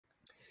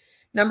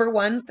Number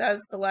 1 says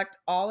select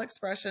all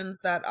expressions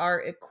that are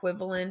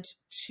equivalent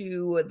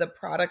to the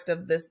product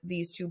of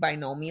these two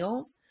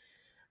binomials.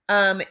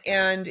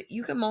 And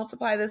you can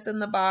multiply this in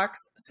the box.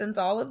 Since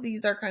all of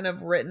these are kind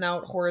of written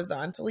out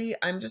horizontally,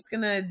 I'm just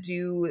going to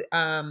do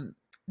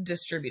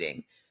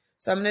distributing.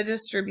 So I'm going to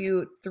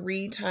distribute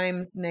 3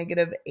 times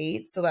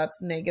 -8, so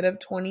that's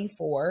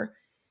 -24.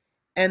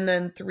 And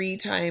then 3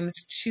 times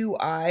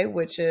 2i,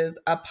 which is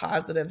a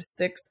positive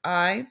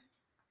 6i.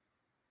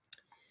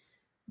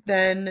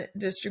 Then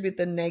distribute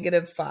the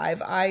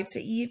 -5i to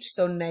each.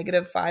 So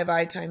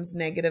 -5i times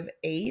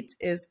 -8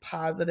 is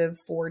positive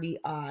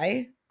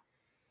 40i.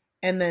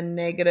 And then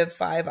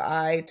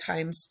 -5i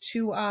times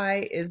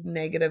 2i is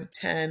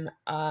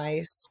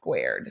 -10i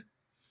squared.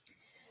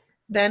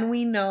 Then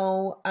we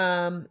know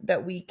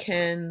that we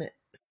can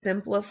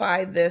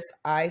simplify this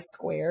I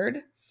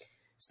squared.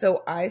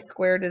 So I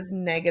squared is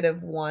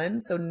 -1.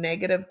 So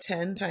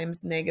 -10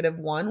 times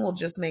 -1 will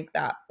just make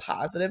that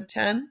positive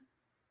 10.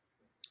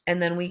 And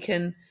then we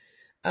can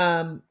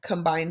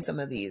combine some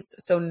of these.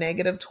 So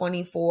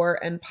 -24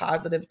 and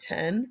positive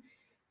 10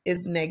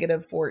 is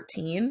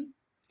 -14.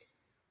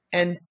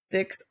 And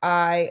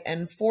 6i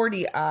and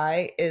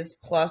 40i is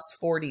plus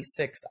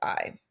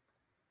 46i.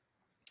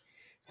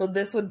 So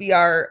this would be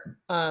our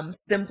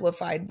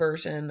simplified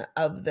version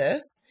of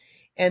this.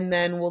 And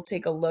then we'll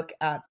take a look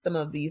at some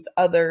of these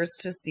others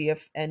to see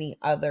if any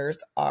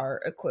others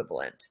are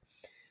equivalent.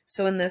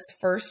 So in this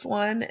first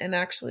one, and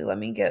actually let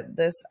me get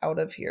this out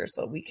of here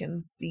so we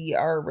can see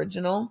our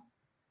original.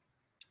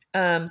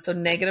 So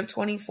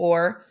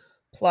 -24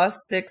 plus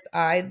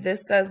 6i,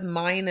 this says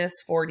minus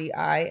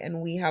 40i,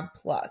 and we have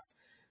plus.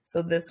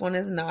 So this one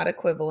is not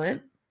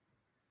equivalent.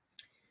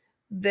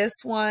 This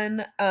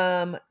one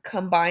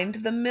combined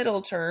the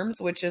middle terms,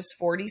 which is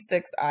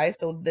 46i,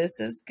 so this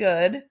is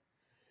good.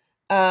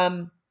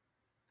 And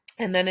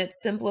then it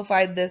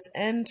simplified this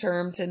n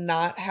term to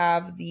not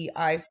have the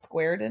I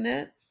squared in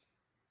it.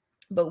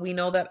 But we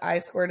know that I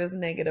squared is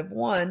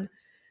 -1,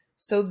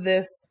 so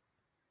this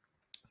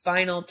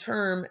final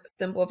term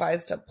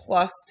simplifies to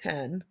plus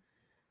 10.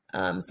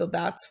 So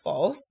that's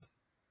false.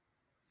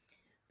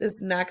 This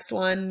next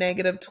one,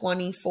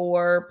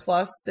 -24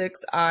 plus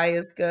 6i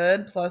is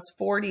good, plus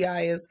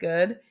 40i is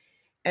good,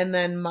 and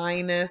then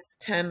minus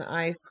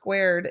 10i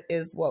squared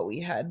is what we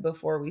had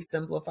before we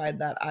simplified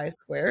that I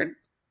squared.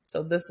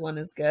 So this one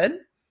is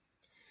good.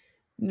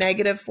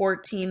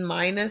 -14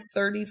 minus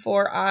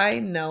 34i,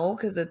 no,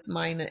 because it's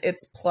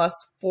plus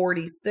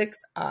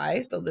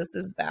 46i, so this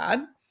is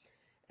bad.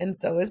 And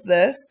so is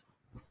this.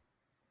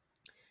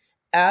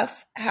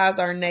 F has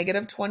our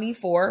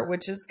 -24,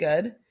 which is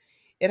good.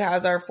 It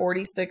has our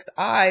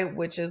 46i,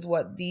 which is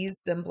what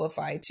these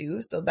simplify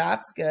to, so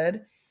that's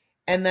good.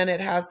 And then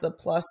it has the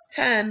plus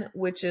 10,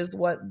 which is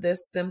what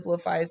this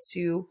simplifies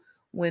to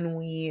when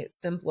we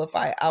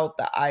simplify out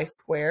the I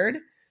squared.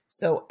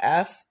 So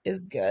F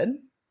is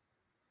good.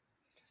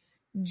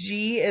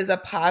 G is a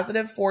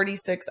positive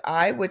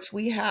 46i, which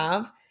we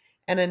have,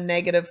 and a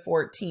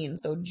 -14.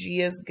 So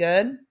G is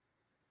good.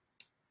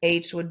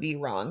 H would be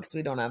wrong because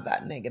we don't have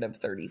that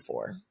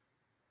 -34.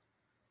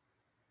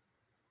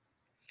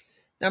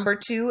 Number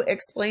 2,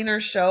 explain or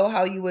show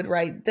how you would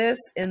write this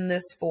in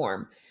this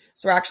form.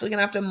 So we're actually going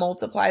to have to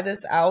multiply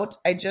this out.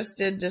 I just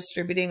did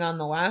distributing on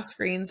the last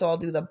screen, so I'll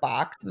do the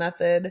box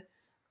method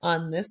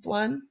on this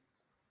one.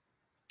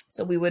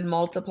 So we would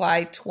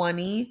multiply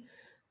 20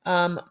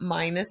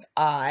 minus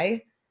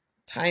I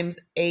times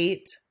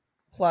 8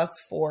 plus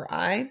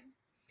 4i.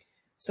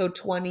 So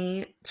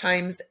 20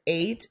 times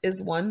 8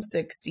 is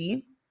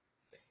 160.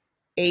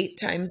 8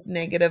 times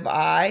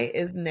 -I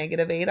is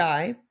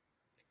 -8i.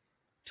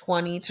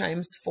 20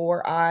 times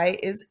 4i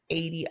is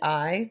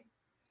 80i.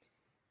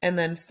 And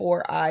then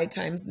 4i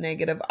times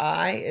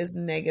 -I is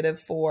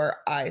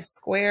 -4i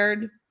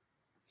squared.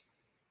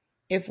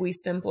 If we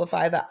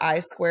simplify the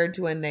I squared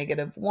to a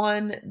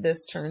 -1,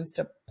 this turns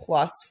to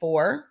plus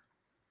 4.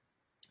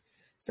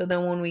 So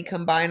then when we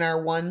combine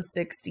our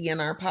 160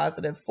 and our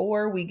positive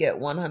 4, we get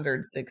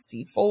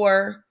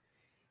 164.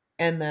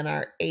 And then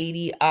our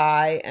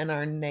 80i and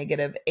our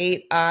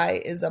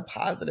 -8i is a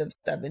positive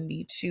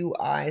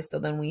 72i. So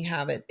then we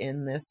have it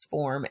in this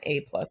form,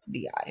 a plus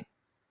bi.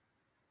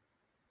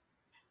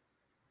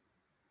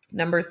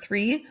 Number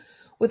 3,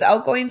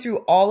 without going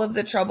through all of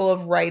the trouble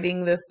of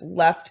writing this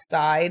left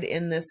side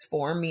in this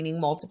form, meaning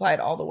multiplied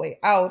all the way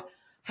out,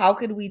 how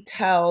could we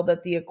tell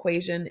that the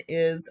equation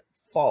is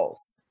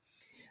false?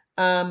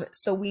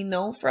 So we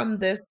know from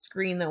this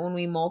screen that when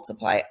we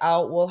multiply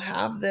out, we'll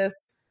have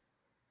this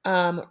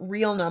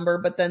real number,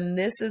 but then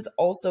this is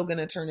also going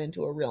to turn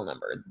into a real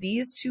number.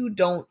 These two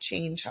don't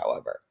change,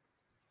 however.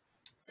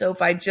 So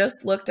if I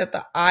just looked at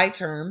the I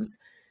terms,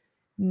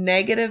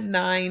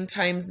 -9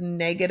 times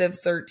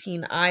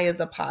 -13i is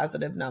a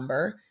positive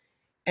number,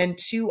 and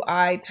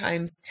 2i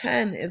times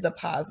 10 is a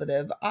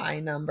positive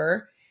I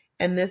number,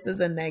 and this is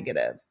a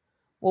negative.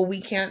 Well,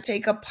 we can't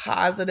take a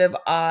positive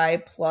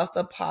I plus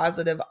a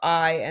positive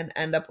I and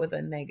end up with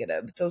a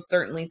negative. So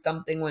certainly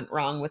something went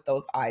wrong with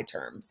those I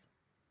terms.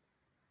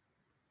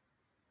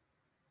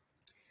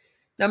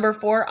 Number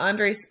 4,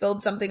 Andre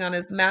spilled something on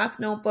his math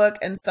notebook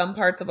and some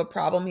parts of a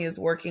problem he is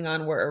working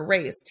on were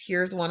erased.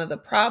 Here's one of the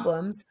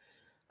problems.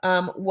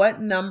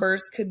 What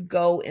numbers could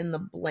go in the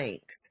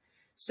blanks?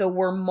 So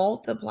we're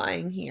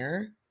multiplying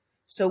here.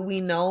 So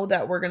we know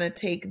that we're going to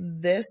take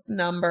this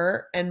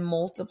number and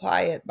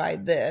multiply it by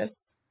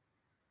this.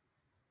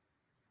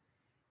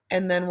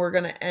 And then we're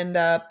going to end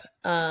up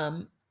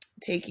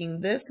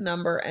taking this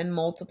number and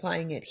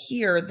multiplying it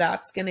here.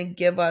 That's going to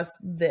give us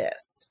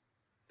this.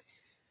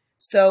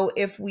 So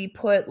if we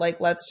put,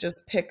 like, let's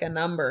just pick a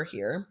number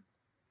here.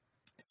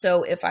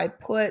 So if I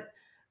put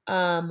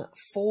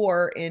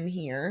 4 in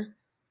here,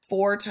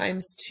 4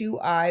 times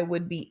 2i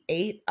would be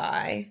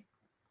 8i.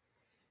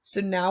 So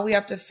now we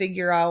have to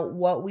figure out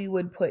what we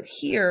would put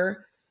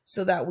here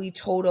so that we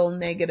total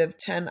negative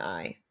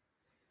 10i.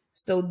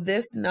 So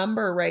this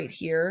number right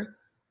here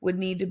would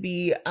need to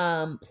be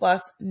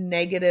plus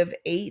negative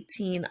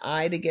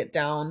 18i to get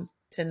down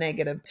to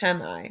negative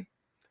 10i.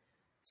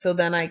 So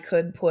then I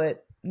could put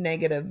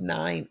positive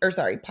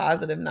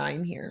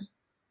 9 here.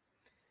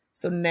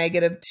 So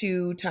negative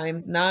 2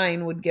 times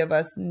 9 would give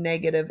us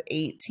negative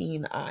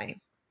 18i.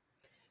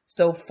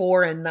 So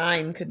 4 and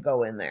 9 could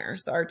go in there.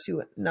 So our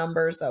two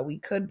numbers that we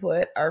could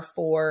put are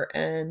 4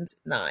 and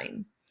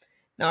 9.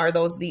 Now, are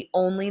those the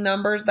only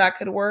numbers that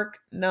could work?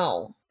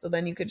 No. So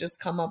then you could just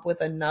come up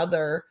with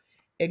another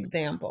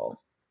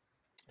example.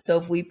 So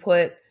if we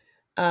put,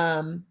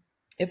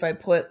 if I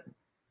put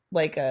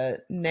like a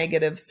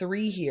negative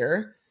 3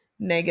 here,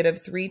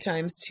 negative 3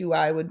 times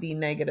 2i would be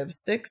negative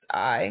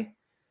 6i.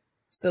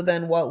 So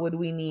then what would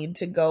we need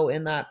to go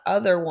in that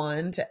other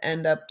one to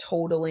end up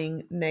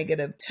totaling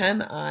negative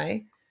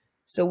 10i?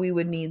 So we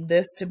would need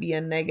this to be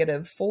a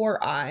negative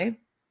 4i.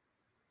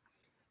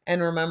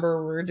 And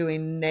remember, we're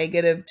doing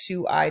negative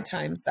 2i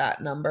times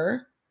that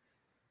number.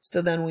 So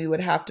then we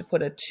would have to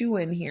put a 2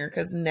 in here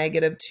because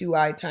negative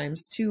 2i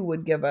times 2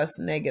 would give us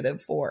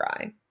negative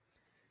 4i.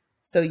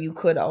 So you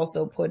could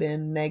also put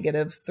in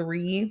negative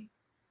 3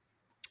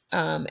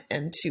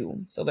 and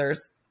 2. So there's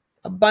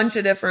a bunch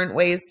of different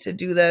ways to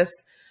do this.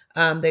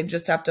 They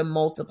just have to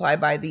multiply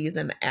by these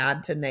and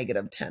add to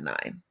negative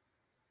 10i.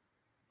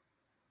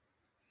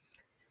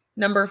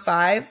 Number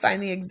 5,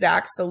 find the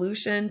exact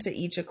solution to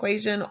each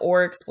equation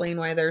or explain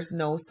why there's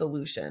no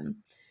solution.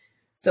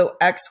 So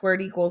x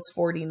squared equals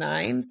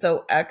 49.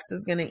 So x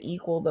is going to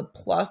equal the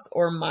plus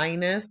or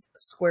minus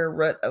square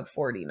root of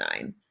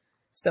 49.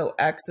 So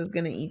x is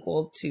going to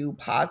equal to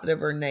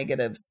positive or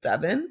negative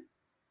 7.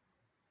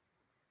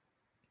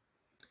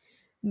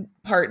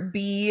 Part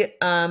B,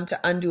 to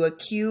undo a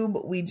cube,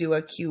 we do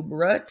a cube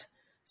root.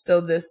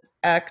 So this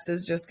x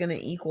is just going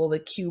to equal the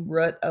cube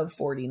root of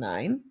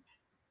 49.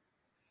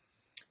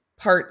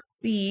 Part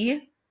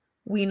C,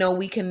 we know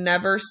we can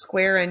never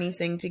square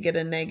anything to get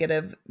a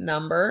negative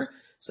number.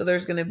 So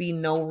there's going to be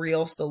no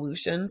real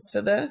solutions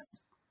to this.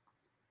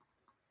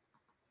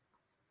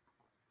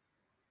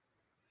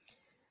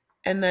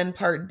 And then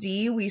part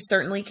D, we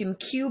certainly can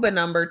cube a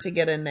number to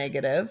get a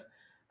negative.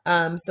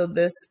 So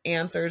this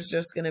answer is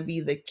just going to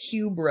be the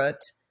cube root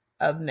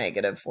of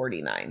negative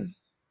 49.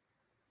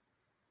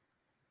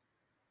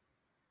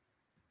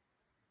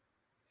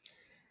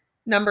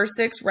 Number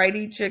 6, write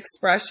each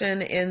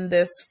expression in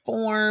this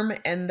form,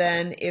 and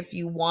then if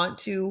you want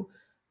to,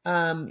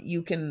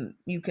 you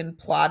can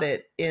plot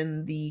it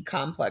in the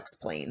complex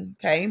plane,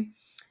 okay?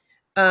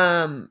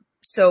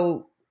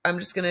 So I'm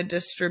just going to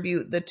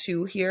distribute the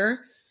 2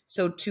 here.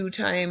 So 2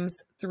 times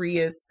 3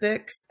 is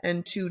 6,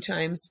 and 2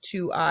 times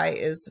 2i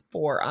is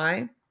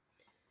 4i.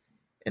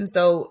 And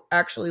so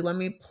actually, let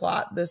me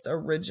plot this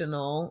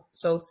original.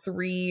 So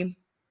 3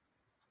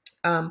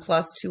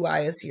 plus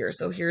 2i is here.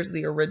 So here's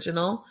the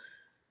original.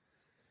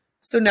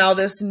 So now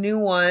this new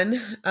one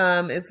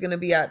is going to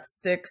be at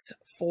 6,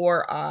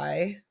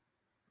 4i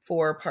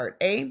for part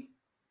A.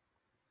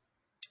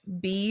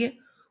 B,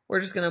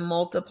 we're just going to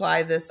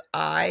multiply this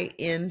I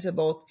into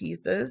both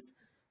pieces.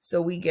 So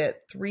we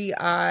get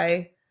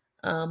 3i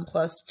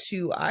plus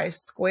 2i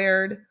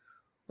squared.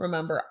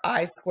 Remember,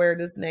 I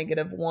squared is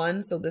negative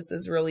 1, so this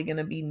is really going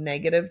to be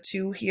negative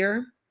 2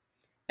 here.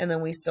 And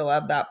then we still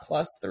have that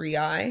plus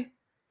 3i.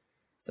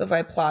 So if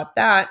I plot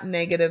that,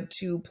 negative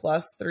 2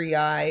 plus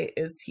 3i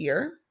is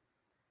here.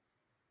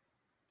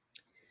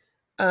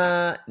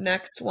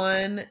 Next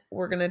one,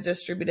 we're going to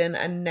distribute in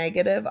a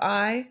negative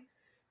I.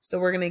 So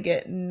we're going to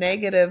get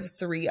negative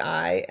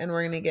 3i, and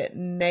we're going to get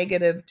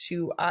negative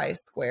 2i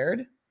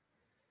squared.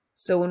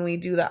 So when we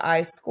do the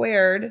I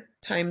squared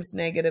times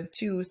negative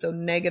 2, so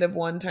negative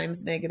 1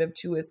 times negative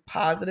 2 is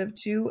positive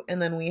 2,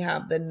 and then we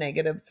have the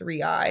negative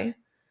 3i.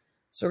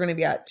 So we're going to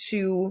be at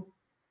 2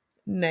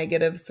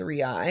 negative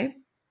 3i.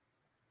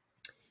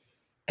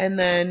 And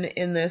then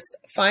in this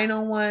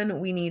final one,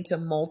 we need to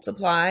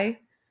multiply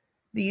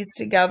these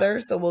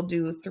together. So we'll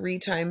do 3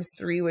 times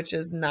 3, which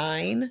is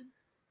 9,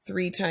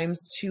 3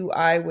 times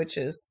 2i, which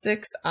is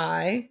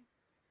 6i,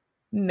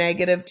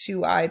 negative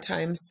 2i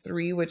times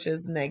 3, which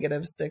is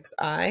negative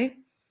 6i,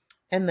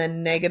 and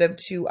then negative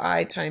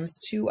 2i times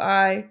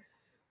 2i,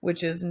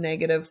 which is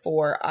negative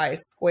 4i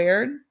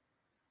squared.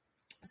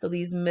 So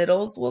these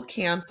middles will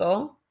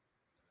cancel.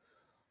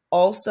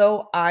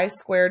 Also, I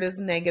squared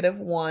is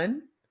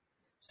 -1.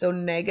 So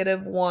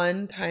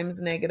 -1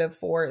 times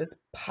 -4 is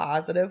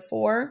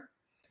 +4.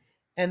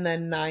 And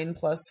then 9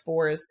 plus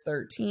 4 is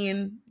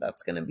 13.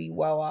 That's going to be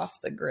well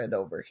off the grid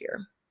over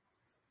here.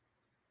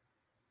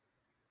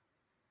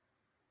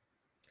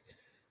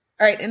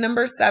 All right, and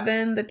number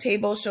 7, the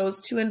table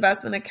shows 2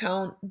 investment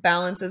account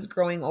balances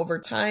growing over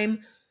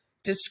time.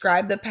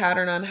 Describe the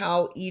pattern on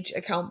how each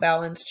account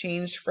balance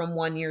changed from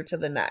one year to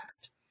the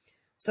next.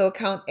 So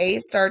account A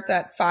starts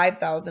at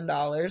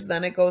 $5,000,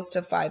 then it goes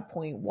to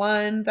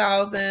 5.1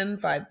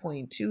 thousand,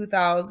 5.2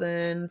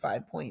 thousand,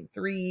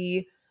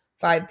 5.3,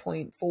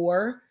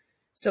 5.4.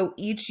 So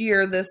each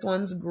year this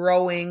one's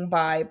growing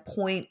by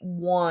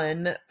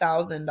 $0.1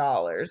 thousand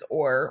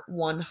or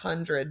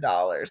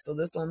 $100. So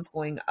this one's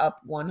going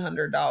up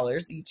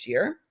 $100 each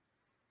year.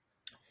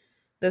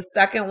 The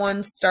second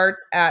one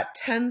starts at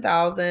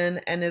 10,000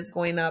 and is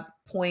going up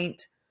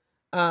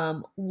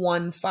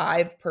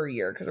 0.15 per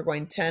year because we're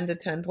going 10 to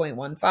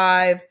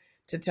 10.15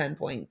 to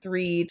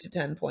 10.3 to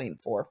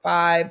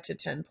 10.45 to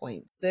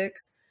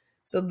 10.6.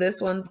 So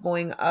this one's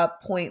going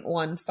up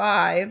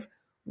 0.15,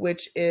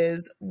 which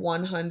is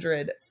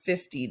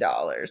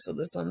 $150. So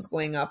this one's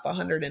going up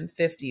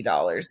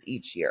 $150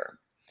 each year.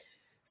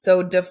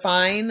 So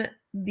define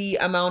the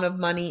amount of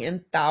money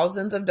in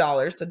thousands of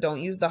dollars. So don't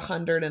use the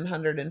 100 and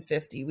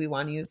 150. We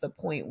want to use the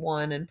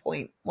 0.1 and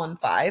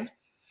 0.15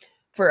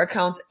 for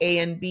accounts A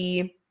and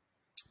B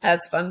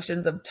as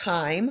functions of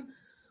time,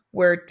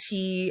 where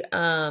T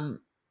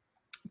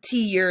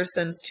years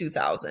since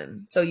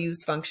 2000. So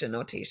use function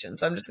notation.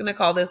 So I'm just going to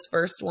call this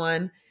first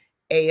one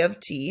A of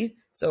T.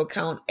 So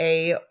account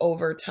A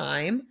over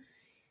time.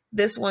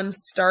 This one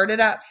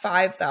started at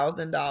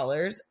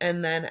 $5,000,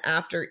 and then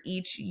after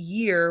each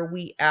year,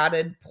 we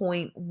added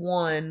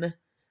 $0.1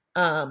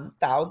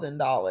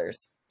 thousand.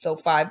 So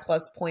 5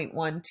 plus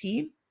 0.1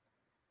 T.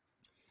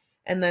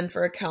 And then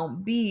for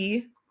account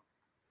B,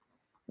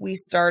 we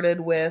started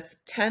with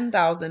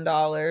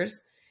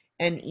 $10,000,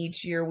 and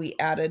each year we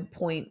added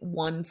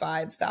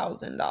 $0.15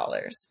 thousand.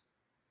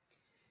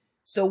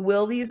 So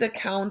will these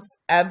accounts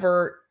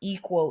ever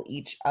equal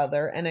each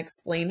other? And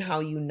explain how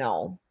you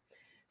know.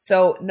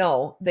 So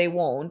no, they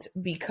won't,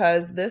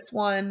 because this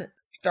one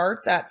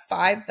starts at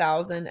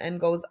 5,000 and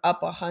goes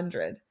up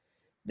 100.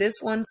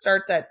 This one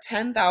starts at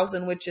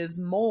 10,000, which is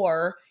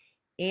more,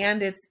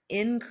 and it's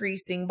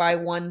increasing by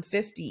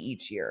 150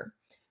 each year.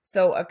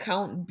 So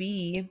account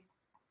B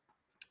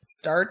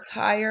starts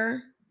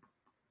higher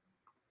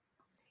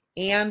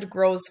and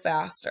grows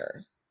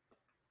faster.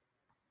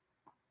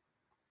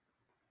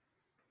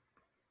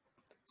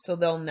 So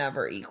they'll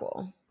never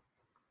equal.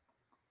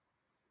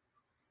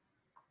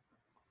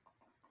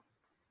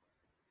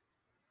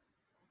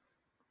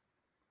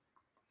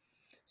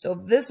 So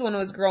if this one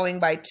was growing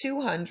by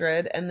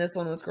 200 and this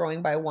one was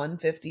growing by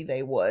 150,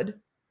 they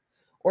would.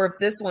 Or if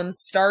this one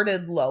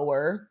started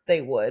lower,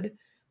 they would.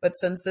 But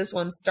since this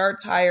one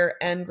starts higher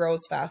and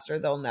grows faster,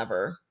 they'll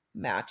never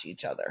match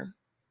each other.